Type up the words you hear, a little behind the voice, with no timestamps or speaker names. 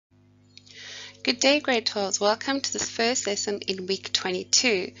Good day, grade 12s. Welcome to this first lesson in week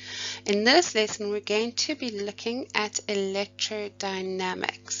 22. In this lesson, we're going to be looking at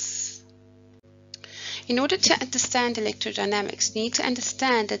electrodynamics. In order to understand electrodynamics, you need to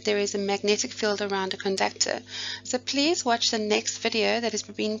understand that there is a magnetic field around a conductor. So please watch the next video that is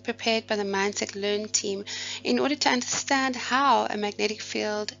being prepared by the Mindset Learn team in order to understand how a magnetic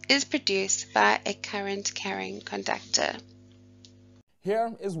field is produced by a current-carrying conductor.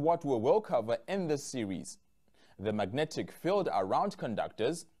 Here is what we will cover in this series: the magnetic field around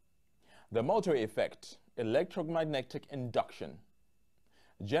conductors, the motor effect, electromagnetic induction,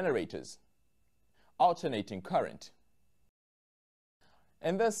 generators, alternating current.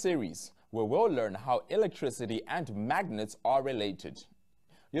 In this series, we will learn how electricity and magnets are related.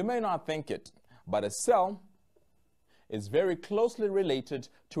 You may not think it, but a cell is very closely related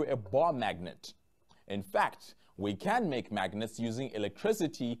to a bar magnet. In fact, we can make magnets using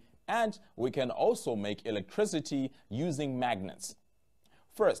electricity, and we can also make electricity using magnets.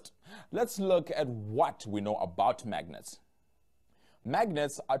 First, let's look at what we know about magnets.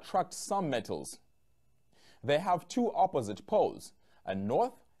 Magnets attract some metals. They have two opposite poles, a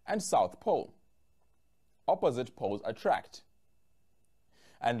north and south pole. Opposite poles attract,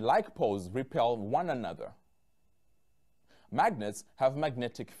 and like poles repel one another. Magnets have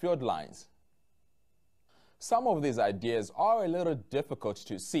magnetic field lines. Some of these ideas are a little difficult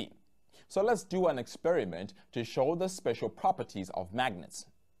to see, so let's do an experiment to show the special properties of magnets.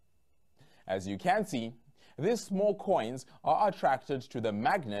 As you can see, these small coins are attracted to the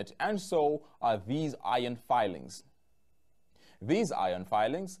magnet, and so are these iron filings. These iron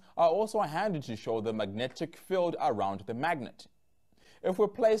filings are also handy to show the magnetic field around the magnet. If we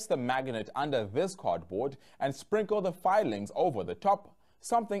place the magnet under this cardboard and sprinkle the filings over the top,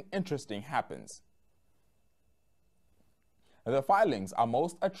 something interesting happens. The filings are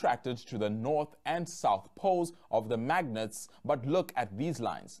most attracted to the north and south poles of the magnets, but look at these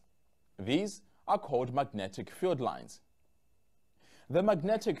lines. These are called magnetic field lines. The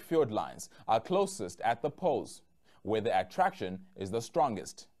magnetic field lines are closest at the poles, where the attraction is the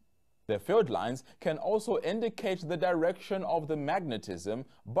strongest. The field lines can also indicate the direction of the magnetism,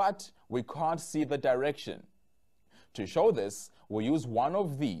 but we can't see the direction. To show this, we use one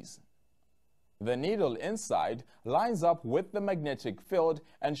of these. The needle inside lines up with the magnetic field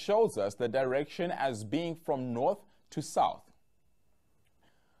and shows us the direction as being from north to south.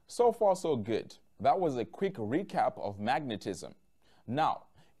 So far, so good. That was a quick recap of magnetism. Now,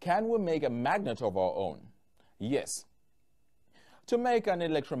 can we make a magnet of our own? Yes. To make an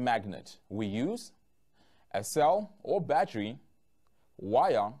electromagnet, we use a cell or battery,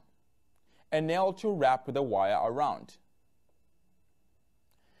 wire, a nail to wrap the wire around.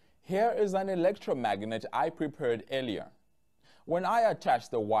 Here is an electromagnet I prepared earlier. When I attach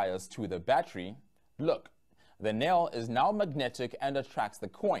the wires to the battery, look, the nail is now magnetic and attracts the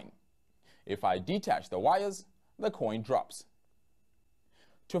coin. If I detach the wires, the coin drops.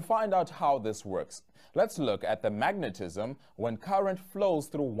 To find out how this works, let's look at the magnetism when current flows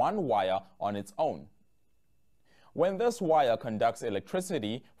through one wire on its own. When this wire conducts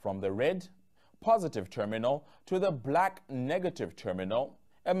electricity from the red, positive terminal to the black, negative terminal,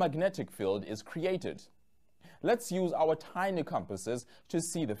 a magnetic field is created. Let's use our tiny compasses to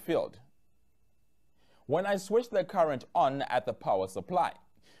see the field. When I switch the current on at the power supply,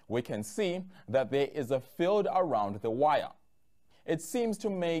 we can see that there is a field around the wire. It seems to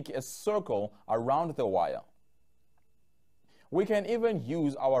make a circle around the wire. We can even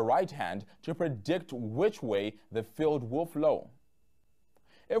use our right hand to predict which way the field will flow.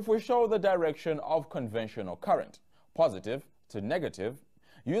 If we show the direction of conventional current, positive to negative,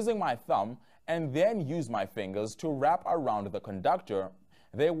 using my thumb and then use my fingers to wrap around the conductor,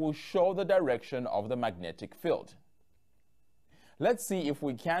 they will show the direction of the magnetic field. Let's see if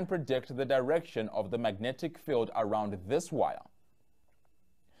we can predict the direction of the magnetic field around this wire.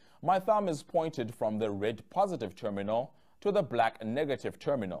 My thumb is pointed from the red positive terminal to the black negative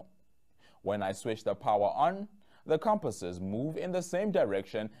terminal. When I switch the power on, the compasses move in the same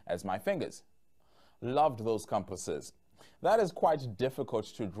direction as my fingers. Loved those compasses. That is quite difficult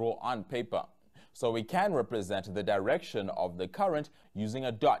to draw on paper, so we can represent the direction of the current using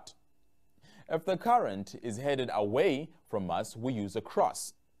a dot. If the current is headed away from us, we use a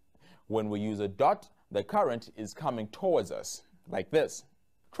cross. When we use a dot, the current is coming towards us, like this.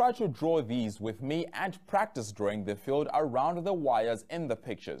 Try to draw these with me and practice drawing the field around the wires in the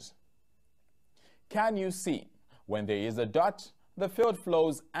pictures. Can you see? When there is a dot, the field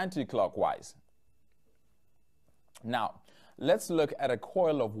flows anti-clockwise. Now, let's look at a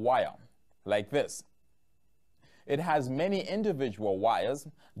coil of wire, like this. It has many individual wires,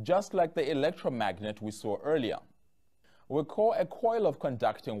 just like the electromagnet we saw earlier. We call a coil of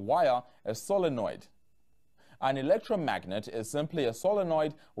conducting wire a solenoid. An electromagnet is simply a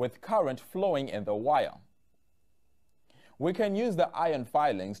solenoid with current flowing in the wire. We can use the iron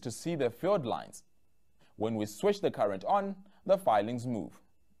filings to see the field lines. When we switch the current on, the filings move.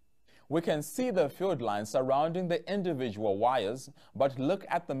 We can see the field lines surrounding the individual wires, but look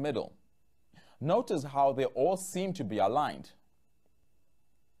at the middle. Notice how they all seem to be aligned.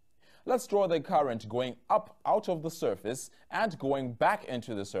 Let's draw the current going up out of the surface and going back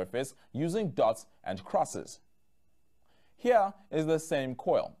into the surface using dots and crosses. Here is the same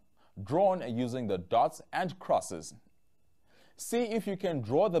coil, drawn using the dots and crosses. See if you can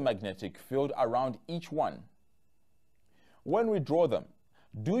draw the magnetic field around each one. When we draw them,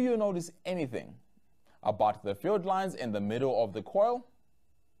 do you notice anything about the field lines in the middle of the coil?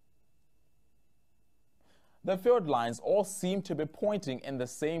 The field lines all seem to be pointing in the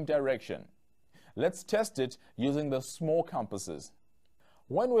same direction. Let's test it using the small compasses.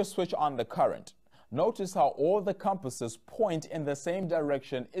 When we switch on the current, notice how all the compasses point in the same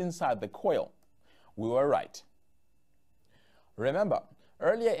direction inside the coil. We were right. Remember,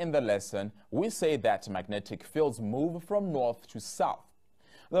 earlier in the lesson, we say that magnetic fields move from north to south.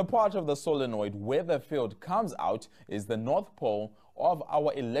 The part of the solenoid where the field comes out is the north pole of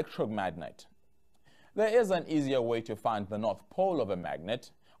our electromagnet. There is an easier way to find the north pole of a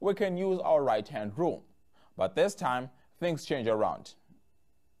magnet. We can use our right-hand rule, but this time things change around.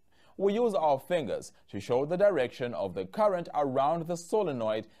 We use our fingers to show the direction of the current around the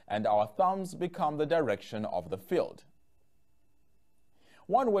solenoid, and our thumbs become the direction of the field.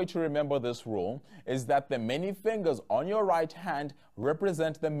 One way to remember this rule is that the many fingers on your right hand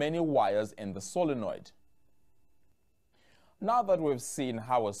represent the many wires in the solenoid. Now that we've seen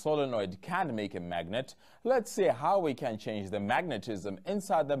how a solenoid can make a magnet, let's see how we can change the magnetism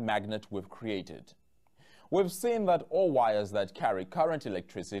inside the magnet we've created. We've seen that all wires that carry current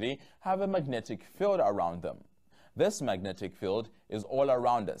electricity have a magnetic field around them. This magnetic field is all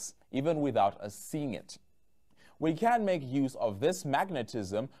around us, even without us seeing it. We can make use of this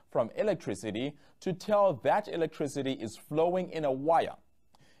magnetism from electricity to tell that electricity is flowing in a wire.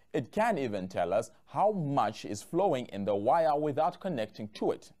 It can even tell us how much is flowing in the wire without connecting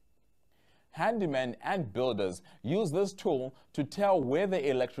to it. Handymen and builders use this tool to tell where the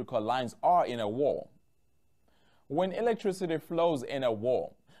electrical lines are in a wall. When electricity flows in a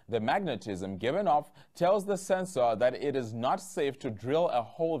wall, the magnetism given off tells the sensor that it is not safe to drill a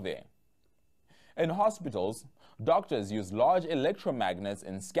hole there. In hospitals, doctors use large electromagnets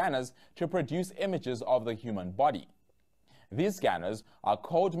in scanners to produce images of the human body. These scanners are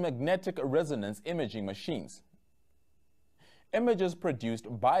called magnetic resonance imaging machines. Images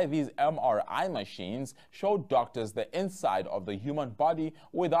produced by these MRI machines show doctors the inside of the human body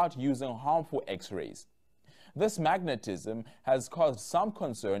without using harmful X-rays. This magnetism has caused some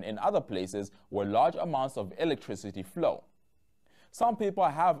concern in other places where large amounts of electricity flow. Some people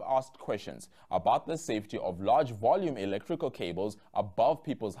have asked questions about the safety of large volume electrical cables above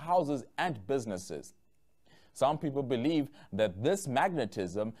people's houses and businesses. Some people believe that this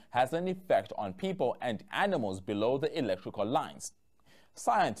magnetism has an effect on people and animals below the electrical lines.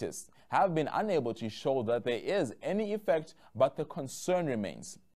 Scientists have been unable to show that there is any effect, but the concern remains.